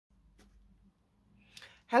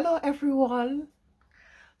Hello everyone.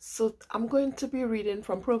 So I'm going to be reading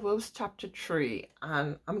from Proverbs chapter 3,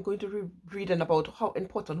 and I'm going to be reading about how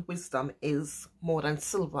important wisdom is more than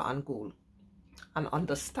silver and gold and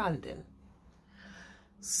understanding.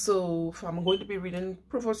 So I'm going to be reading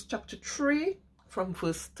Proverbs chapter 3 from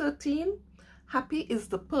verse 13. Happy is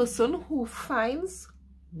the person who finds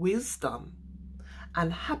wisdom,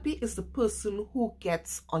 and happy is the person who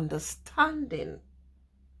gets understanding.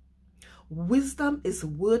 Wisdom is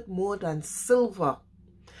worth more than silver.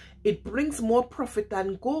 It brings more profit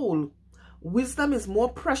than gold. Wisdom is more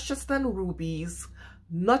precious than rubies.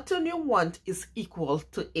 Nothing you want is equal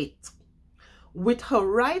to it. With her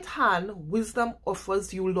right hand, wisdom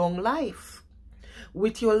offers you long life.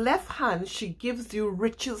 With your left hand, she gives you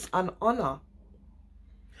riches and honor.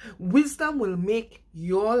 Wisdom will make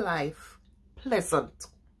your life pleasant.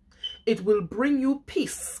 It will bring you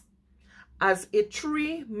peace. As a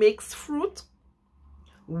tree makes fruit,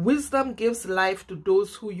 wisdom gives life to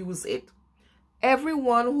those who use it.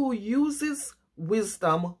 Everyone who uses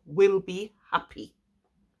wisdom will be happy,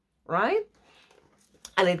 right?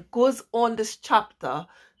 And it goes on this chapter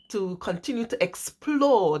to continue to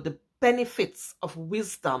explore the benefits of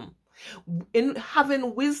wisdom. In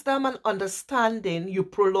having wisdom and understanding, you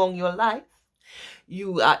prolong your life.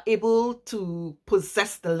 You are able to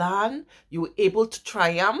possess the land. You're able to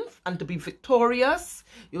triumph and to be victorious.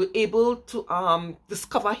 You're able to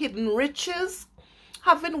discover hidden riches.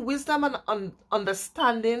 Having wisdom and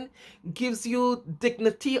understanding gives you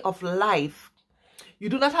dignity of life. You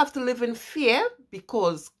do not have to live in fear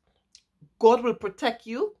because God will protect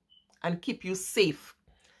you and keep you safe.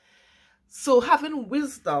 So having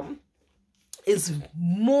wisdom is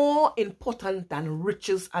more important than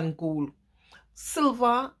riches and gold.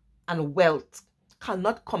 Silver and wealth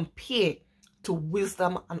cannot compare to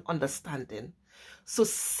wisdom and understanding. So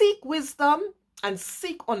seek wisdom and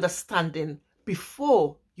seek understanding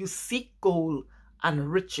before you seek gold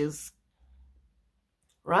and riches,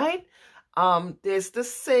 right? There's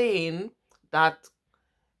this saying that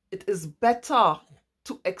it is better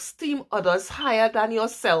to esteem others higher than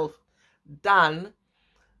yourself than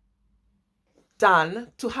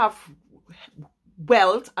to have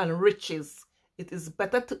wealth and riches. It is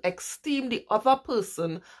better to esteem the other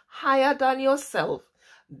person higher than yourself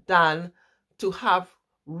than to have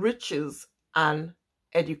riches and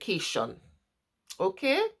education.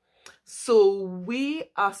 Okay? So we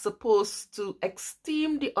are supposed to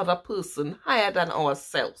esteem the other person higher than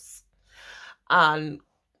ourselves. And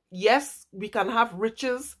yes, we can have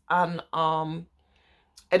riches and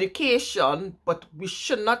education, but we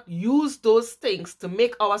should not use those things to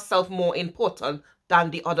make ourselves more important than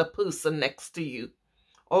the other person next to you.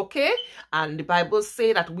 Okay? And the Bible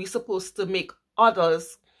says that we're supposed to make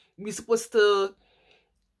others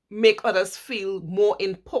feel more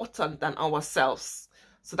important than ourselves.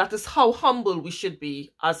 So that is how humble we should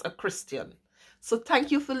be as a Christian. So thank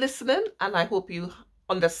you for listening, and I hope you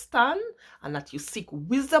understand and that you seek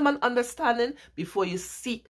wisdom and understanding before you seek